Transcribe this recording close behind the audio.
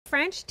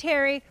French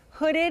terry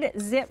hooded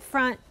zip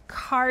front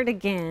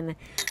cardigan.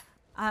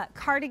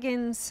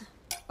 Cardigans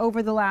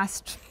over the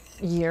last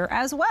year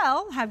as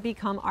well have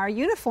become our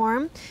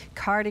uniform.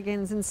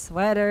 Cardigans and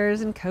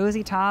sweaters and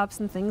cozy tops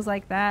and things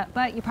like that.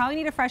 But you probably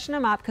need to freshen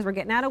them up because we're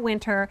getting out of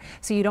winter.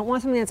 So you don't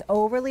want something that's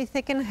overly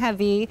thick and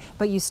heavy,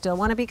 but you still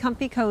want to be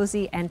comfy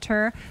cozy.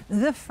 Enter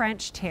the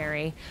French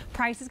terry.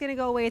 Price is going to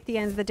go away at the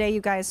end of the day, you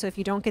guys. So if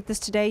you don't get this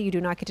today, you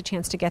do not get a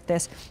chance to get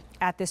this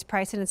at this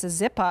price. And it's a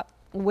zip up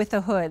with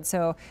a hood.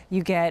 So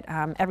you get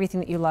everything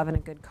that you love in a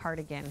good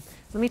cardigan.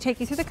 Let me take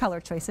you through the color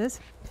choices.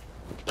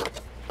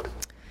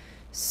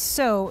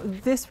 So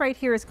this right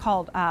here is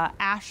called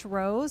Ash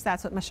Rose.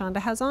 That's what Mashonda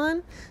has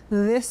on.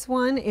 This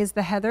one is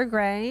the Heather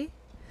Gray.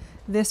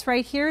 This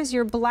right here is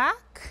your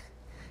black.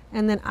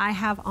 And then I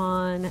have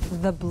on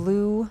the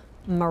Blue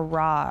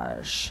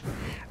Mirage.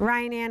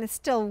 Ryan Ann is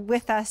still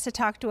with us to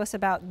talk to us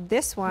about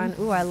this one.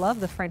 Ooh, I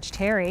love the French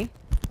terry.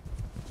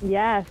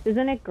 Yes,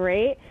 isn't it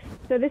great?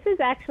 So this is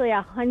actually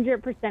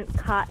 100%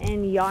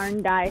 cotton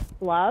yarn dye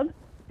flub.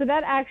 So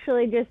that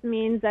actually just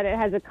means that it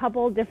has a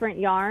couple different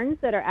yarns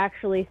that are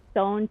actually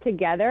sewn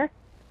together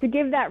to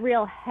give that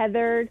real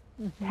heathered,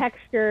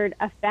 textured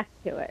effect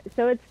to it.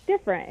 So it's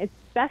different, it's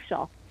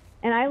special.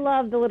 And I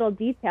love the little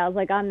details,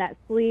 like on that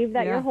sleeve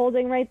that you're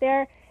holding right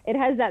there. It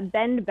has that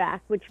bend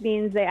back, which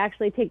means they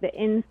actually take the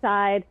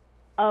inside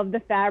of the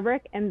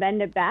fabric and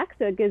bend it back,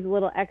 so it gives a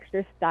little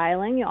extra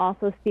styling. You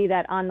also see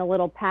that on the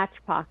little patch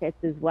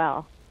pockets as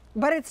well.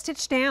 But it's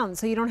stitched down,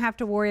 so you don't have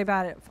to worry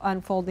about it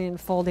unfolding and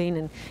folding.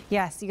 And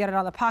yes, you got it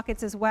on the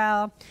pockets as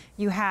well.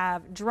 You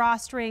have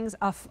drawstrings,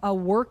 a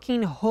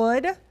working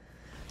hood,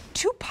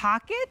 2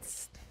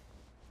 pockets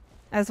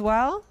as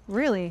well.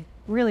 Really,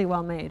 really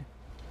well made.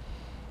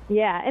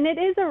 Yeah, and it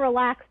is a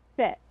relaxed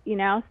fit, you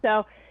know,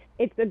 so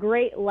it's a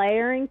great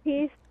layering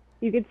piece.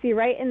 You can see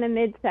right in the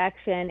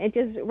midsection, it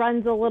just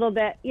runs a little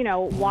bit, you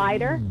know,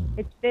 wider.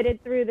 It's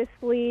fitted through the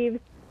sleeves.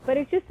 But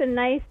it's just a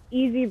nice,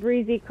 easy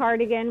breezy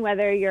cardigan,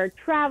 whether you're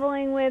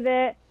traveling with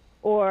it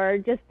or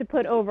just to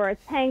put over a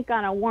tank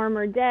on a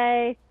warmer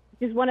day.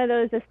 Just one of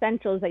those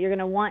essentials that you're going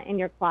to want in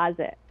your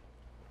closet.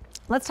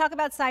 Let's talk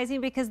about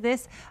sizing, because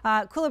this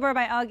Koolaburra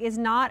by UGG is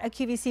not a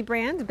QVC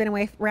brand. It's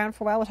been around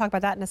for a while. We'll talk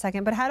about that in a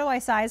second. But how do I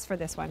size for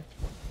this one?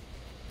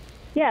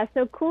 Yeah,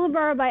 so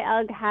Koolaburra by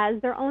UGG has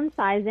their own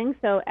sizing,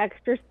 so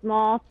extra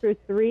small through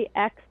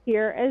 3X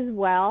here as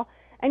well.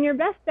 And your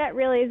best bet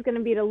really is going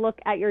to be to look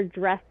at your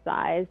dress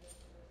size.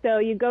 So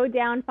you go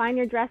down, find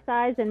your dress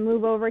size, and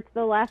move over to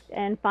the left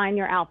and find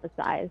your alpha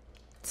size.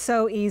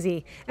 So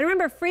easy. And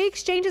remember, free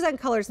exchanges on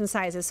colors and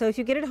sizes. So if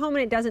you get it home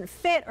and it doesn't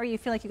fit, or you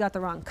feel like you got the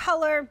wrong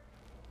color,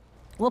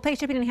 we'll pay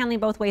shipping and handling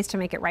both ways to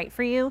make it right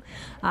for you.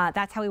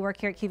 That's how we work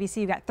here at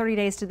QVC. You've got 30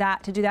 days to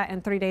do that,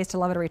 and 30 days to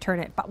love it or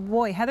return it. But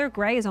boy, Heather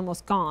Gray is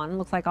almost gone.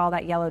 Looks like all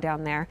that yellow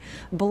down there.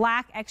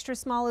 Black extra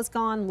small is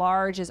gone.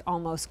 Large is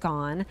almost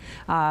gone.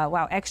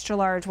 Wow, extra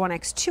large,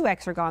 1X,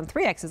 2X are gone.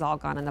 3X is all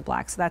gone in the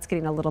black, so that's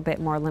getting a little bit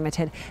more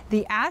limited.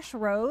 The Ash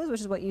Rose,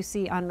 which is what you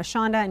see on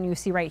Mashonda and you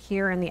see right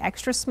here, and the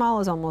extra small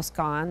is almost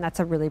gone. That's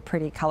a really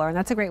pretty color, and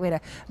that's a great way to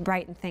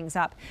brighten things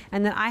up.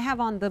 And then I have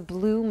on the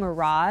Blue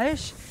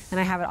Mirage, and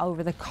I have it all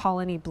over the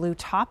colony blue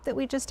top that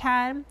we just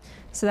had.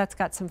 So that's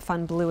got some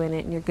fun blue in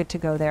it, and you're good to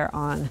go there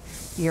on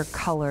your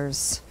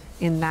colors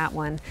in that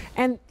one.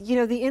 And you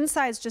know, the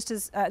inside's just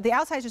as the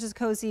outside's just as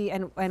cozy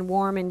and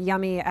warm and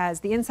yummy as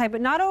the inside, but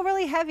not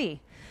overly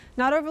heavy,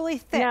 not overly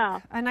thick. No.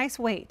 A nice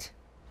weight.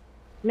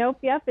 Nope,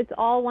 yep, it's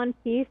all one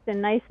piece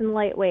and nice and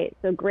lightweight.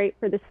 So great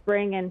for the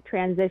spring and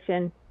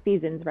transition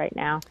seasons right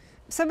now.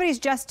 Somebody's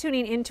just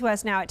tuning into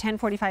us now at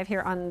 10:45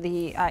 here on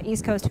the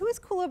East Coast. Who is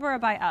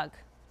Koolaburra by UGG?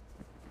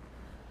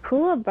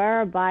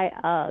 Koolaburra by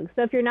UGG.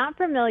 So if you're not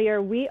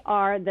familiar, we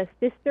are the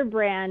sister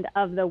brand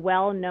of the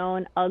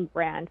well-known UGG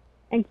brand.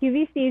 And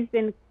QVC's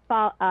been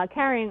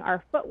carrying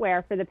our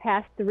footwear for the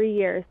past 3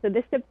 years. So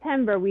this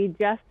September, we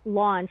just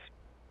launched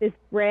this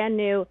brand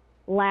new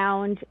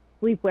lounge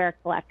sleepwear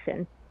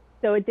collection.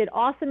 So it did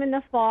awesome in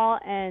the fall,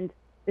 and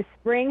the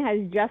spring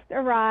has just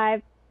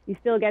arrived. You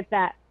still get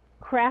that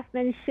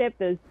craftsmanship,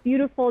 those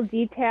beautiful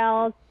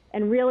details,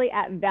 and really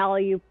at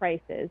value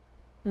prices.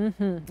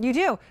 You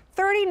do.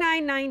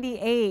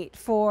 $39.98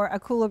 for a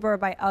Koolaburra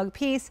by UGG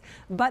piece,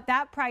 but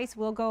that price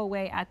will go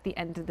away at the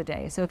end of the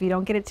day. So if you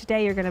don't get it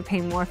today, you're going to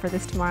pay more for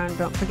this tomorrow. And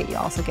don't forget, you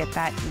also get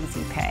that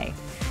easy pay.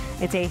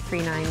 It's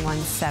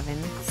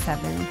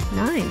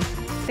A391779.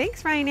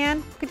 Thanks, Ryan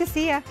Ann. Good to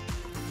see you.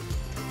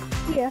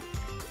 Yeah.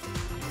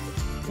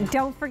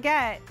 Don't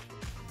forget,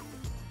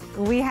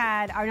 we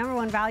had our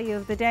 #1 value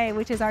of the day,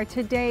 which is our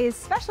today's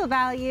special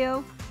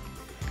value.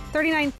 $39